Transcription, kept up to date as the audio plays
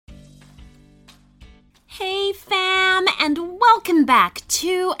and welcome back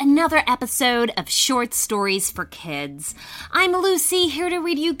to another episode of Short Stories for Kids. I'm Lucy, here to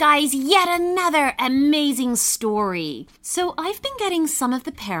read you guys yet another amazing story. So I've been getting some of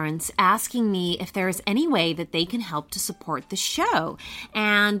the parents asking me if there's any way that they can help to support the show,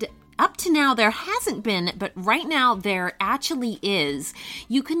 and up to now, there hasn't been, but right now there actually is.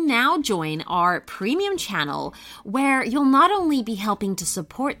 You can now join our premium channel where you'll not only be helping to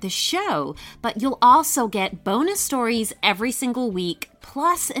support the show, but you'll also get bonus stories every single week,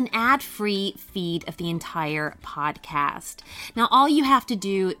 plus an ad-free feed of the entire podcast. Now, all you have to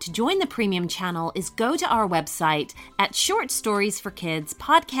do to join the premium channel is go to our website at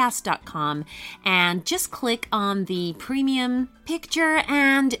shortstoriesforkidspodcast.com and just click on the premium picture,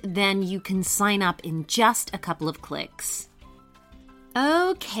 and then you can sign up in just a couple of clicks.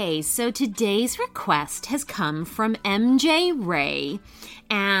 Okay, so today's request has come from Emjay Ray,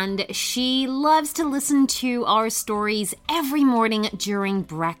 and she loves to listen to our stories every morning during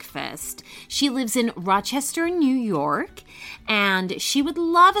breakfast. She lives in Rochester, New York, and she would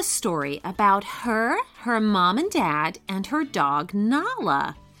love a story about her mom and dad, and her dog,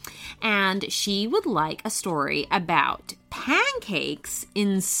 Nala. And she would like a story about pancakes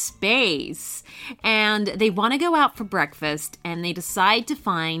in space. And they want to go out for breakfast, and they decide to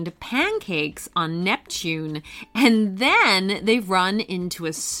find pancakes on Neptune. And then they run into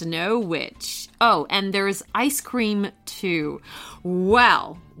a snow witch. Oh, and there's ice cream too.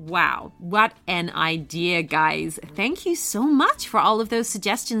 Well, wow, what an idea, guys. Thank you so much for all of those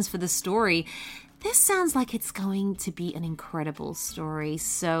suggestions for the story. This sounds like it's going to be an incredible story,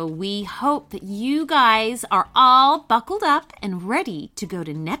 so we hope that you guys are all buckled up and ready to go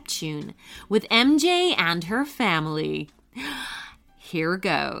to Neptune with MJ and her family. Here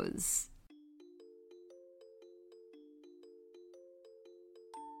goes.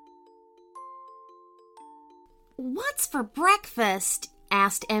 "What's for breakfast?"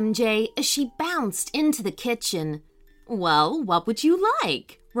 asked MJ as she bounced into the kitchen. "Well, what would you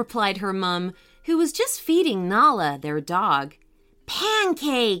like?" replied her mum, who was just feeding Nala, their dog.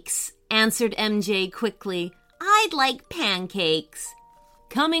 "Pancakes," answered MJ quickly. "I'd like pancakes."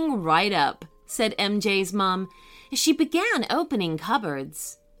 "Coming right up," said MJ's mom, as she began opening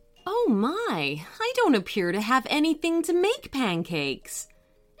cupboards. "Oh my, I don't appear to have anything to make pancakes."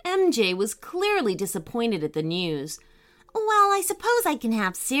 MJ was clearly disappointed at the news. "Well, I suppose I can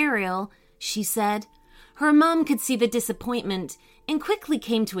have cereal," she said. Her mom could see the disappointment and quickly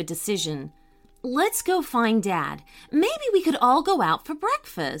came to a decision. "Let's go find Dad. Maybe we could all go out for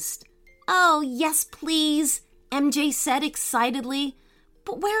breakfast." "Oh, yes, please," MJ said excitedly.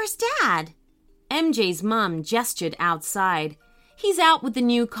 "But where's Dad?" MJ's mom gestured outside. "He's out with the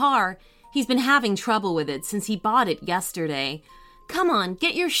new car. He's been having trouble with it since he bought it yesterday. Come on,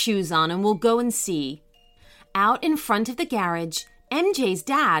 get your shoes on and we'll go and see." Out in front of the garage, MJ's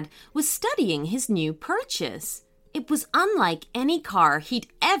dad was studying his new purchase. It was unlike any car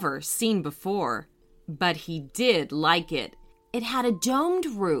he'd ever seen before, but he did like it. It had a domed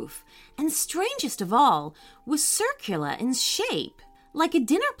roof, and strangest of all, was circular in shape, like a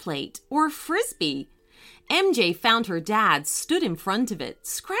dinner plate or a frisbee. MJ found her dad stood in front of it,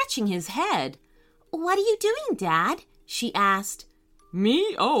 scratching his head. "What are you doing, Dad?" she asked.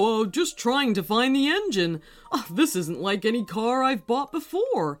 "Me? Oh, just trying to find the engine. Oh, this isn't like any car I've bought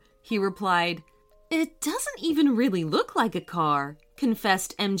before," he replied. "It doesn't even really look like a car,"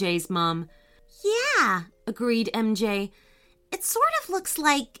 confessed MJ's mom. "Yeah," agreed MJ. "It sort of looks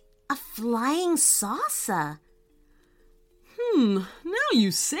like a flying saucer." Now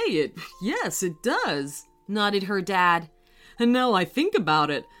you say it, yes, it does," nodded her dad. "And now I think about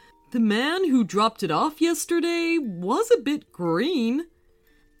it, the man who dropped it off yesterday was a bit green."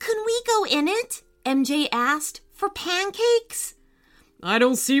 "Can we go in it?" MJ asked. "For pancakes?" "I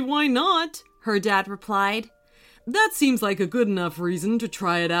don't see why not," her dad replied. "That seems like a good enough reason to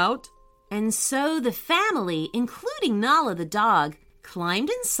try it out." And so the family, including Nala the dog,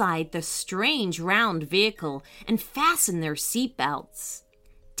 climbed inside the strange round vehicle and fastened their seatbelts.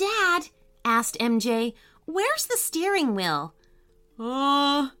 "Dad," asked MJ, "where's the steering wheel?"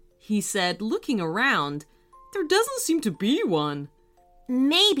 He said, looking around. "There doesn't seem to be one."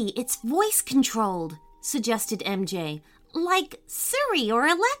 "Maybe it's voice-controlled," suggested MJ, "like Siri or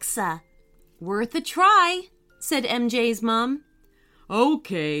Alexa." "Worth a try," said MJ's mom.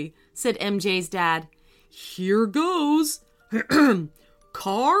 "Okay," said MJ's dad. "Here goes.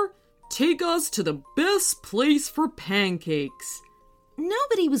 Car, take us to the best place for pancakes."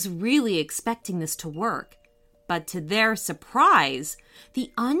 Nobody was really expecting this to work, but to their surprise,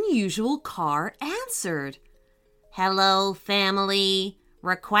 the unusual car answered. "Hello, family.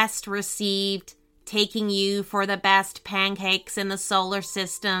 Request received. taking you for the best pancakes in the solar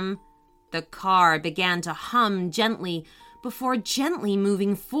system." The car began to hum gently before gently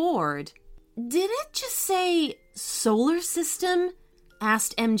moving forward. "Did it just say solar system?"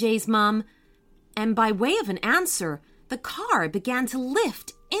 asked MJ's mom. And by way of an answer, the car began to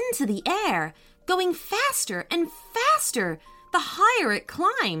lift into the air, going faster and faster the higher it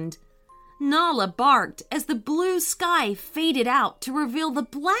climbed. Nala barked as the blue sky faded out to reveal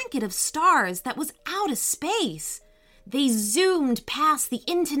the blanket of stars that was outer space. They zoomed past the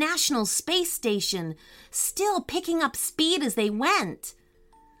International Space Station, still picking up speed as they went.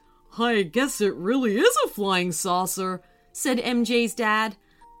 "I guess it really is a flying saucer," said MJ's dad.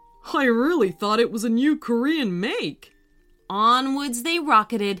 "I really thought it was a new Korean make." Onwards they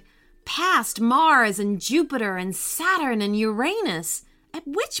rocketed, past Mars and Jupiter and Saturn and Uranus, at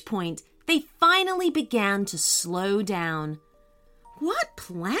which point they finally began to slow down. "What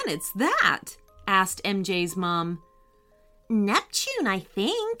planet's that?" asked MJ's mom. "Neptune, I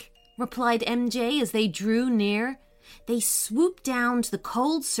think," replied MJ as they drew near. They swooped down to the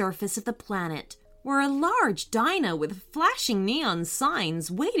cold surface of the planet, where a large dino with flashing neon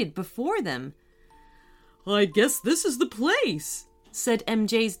signs waited before them. "I guess this is the place," said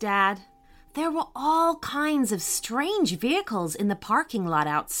MJ's dad. There were all kinds of strange vehicles in the parking lot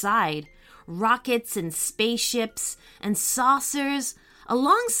outside. Rockets and spaceships and saucers,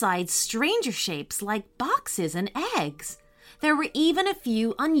 alongside stranger shapes like boxes and eggs. There were even a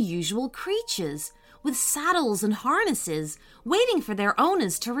few unusual creatures, with saddles and harnesses, waiting for their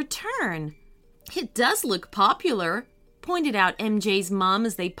owners to return. "It does look popular," pointed out MJ's mom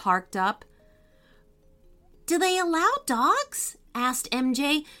as they parked up. "Do they allow dogs?" asked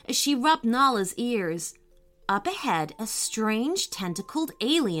MJ as she rubbed Nala's ears. Up ahead, a strange tentacled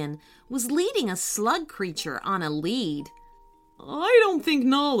alien was leading a slug creature on a lead. "I don't think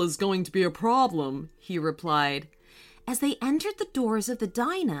Nala's going to be a problem," he replied. As they entered the doors of the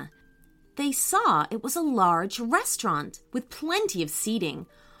diner, they saw it was a large restaurant with plenty of seating.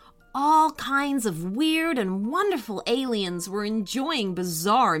 All kinds of weird and wonderful aliens were enjoying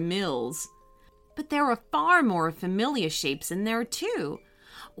bizarre meals. But there were far more familiar shapes in there, too.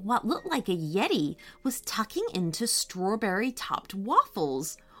 What looked like a yeti was tucking into strawberry-topped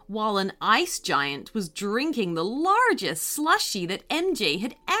waffles, while an ice giant was drinking the largest slushie that MJ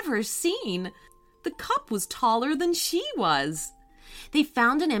had ever seen. The cup was taller than she was. They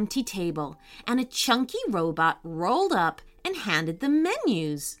found an empty table, and a chunky robot rolled up and handed them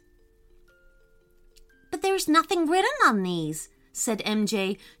menus. "But there's nothing written on these," said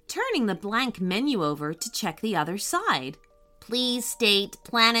MJ, turning the blank menu over to check the other side. "Please state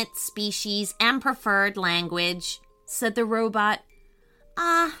planet, species, and preferred language," said the robot.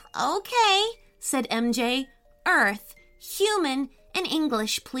 Okay," said MJ. "Earth, human, and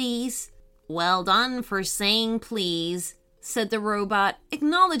English, please." "Well done for saying please," said the robot,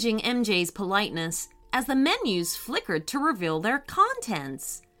 acknowledging MJ's politeness as the menus flickered to reveal their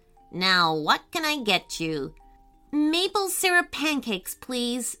contents. "Now, what can I get you?" "Maple syrup pancakes,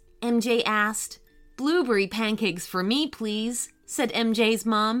 please," MJ asked. "Blueberry pancakes for me, please," said MJ's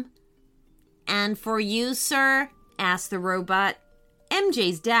mom. "And for you, sir?" asked the robot.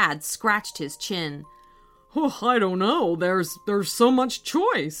 MJ's dad scratched his chin. "Oh, I don't know. There's so much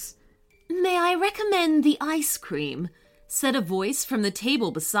choice." "May I recommend the ice cream?" said a voice from the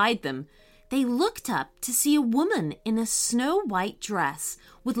table beside them. They looked up to see a woman in a snow-white dress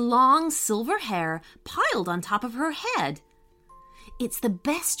with long silver hair piled on top of her head. "It's the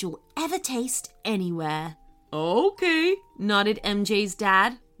best you'll ever taste anywhere." "Okay," nodded MJ's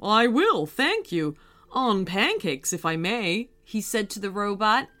dad. "I will, thank you. On pancakes, if I may," he said to the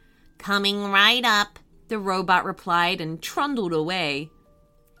robot. "Coming right up," the robot replied and trundled away.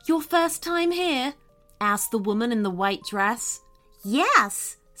 "Your first time here?" asked the woman in the white dress.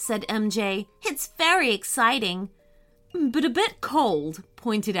 "Yes," said MJ. "It's very exciting." "But a bit cold,"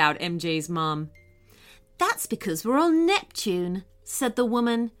 pointed out MJ's mom. "That's because we're on Neptune," said the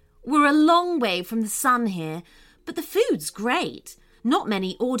woman. "We're a long way from the sun here, but the food's great. Not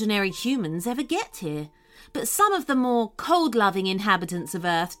many ordinary humans ever get here, but some of the more cold-loving inhabitants of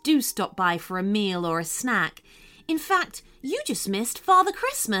Earth do stop by for a meal or a snack. In fact, you just missed Father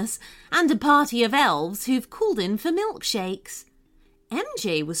Christmas and a party of elves who've called in for milkshakes."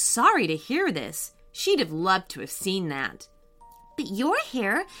 MJ was sorry to hear this. She'd have loved to have seen that. "But you're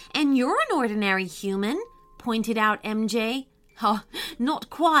here, and you're an ordinary human," pointed out MJ. "Oh,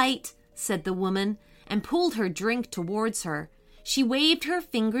 not quite," said the woman, and pulled her drink towards her. She waved her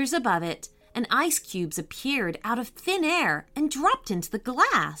fingers above it, and ice cubes appeared out of thin air and dropped into the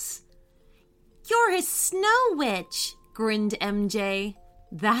glass. "You're a snow witch," grinned MJ.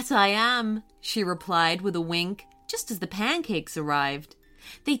 "That I am," she replied with a wink, just as the pancakes arrived.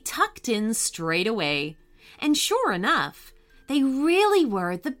 They tucked in straight away, and sure enough, they really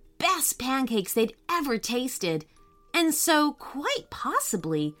were the best pancakes they'd ever tasted, and so quite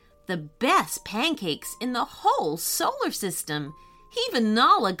possibly the best pancakes in the whole solar system. Even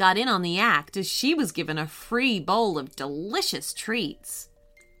Nala got in on the act as she was given a free bowl of delicious treats.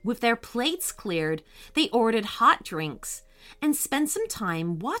 With their plates cleared, they ordered hot drinks and spent some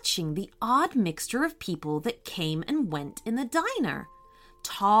time watching the odd mixture of people that came and went in the diner.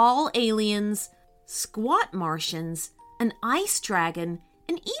 Tall aliens, squat Martians, an ice dragon,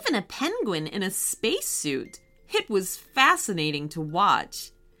 and even a penguin in a spacesuit. It was fascinating to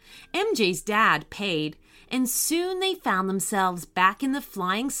watch. MJ's dad paid, and soon they found themselves back in the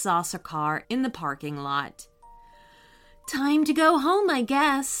flying saucer car in the parking lot. "Time to go home, I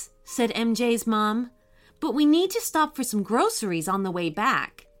guess," said MJ's mom. "But we need to stop for some groceries on the way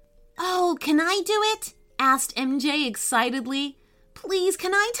back." "Oh, can I do it?" asked MJ excitedly. "Please,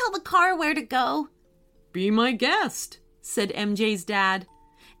 can I tell the car where to go?" "Be my guest," said MJ's dad.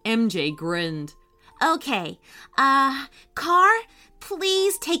 MJ grinned. "Okay, car,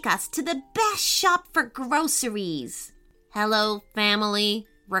 please take us to the best shop for groceries." "Hello, family.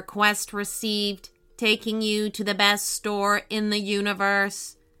 Request received. Taking you to the best store in the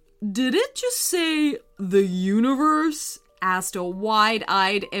universe." "Did it just say the universe?" asked a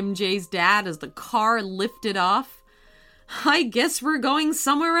wide-eyed MJ's dad as the car lifted off. "I guess we're going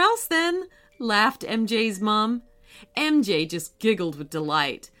somewhere else then," laughed MJ's mom. MJ just giggled with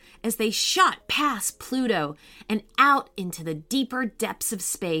delight as they shot past Pluto and out into the deeper depths of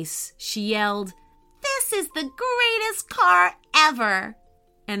space. She yelled, "This is the greatest car ever!"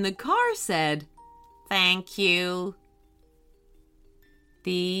 And the car said, "Thank you."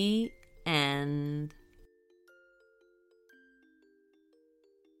 The end.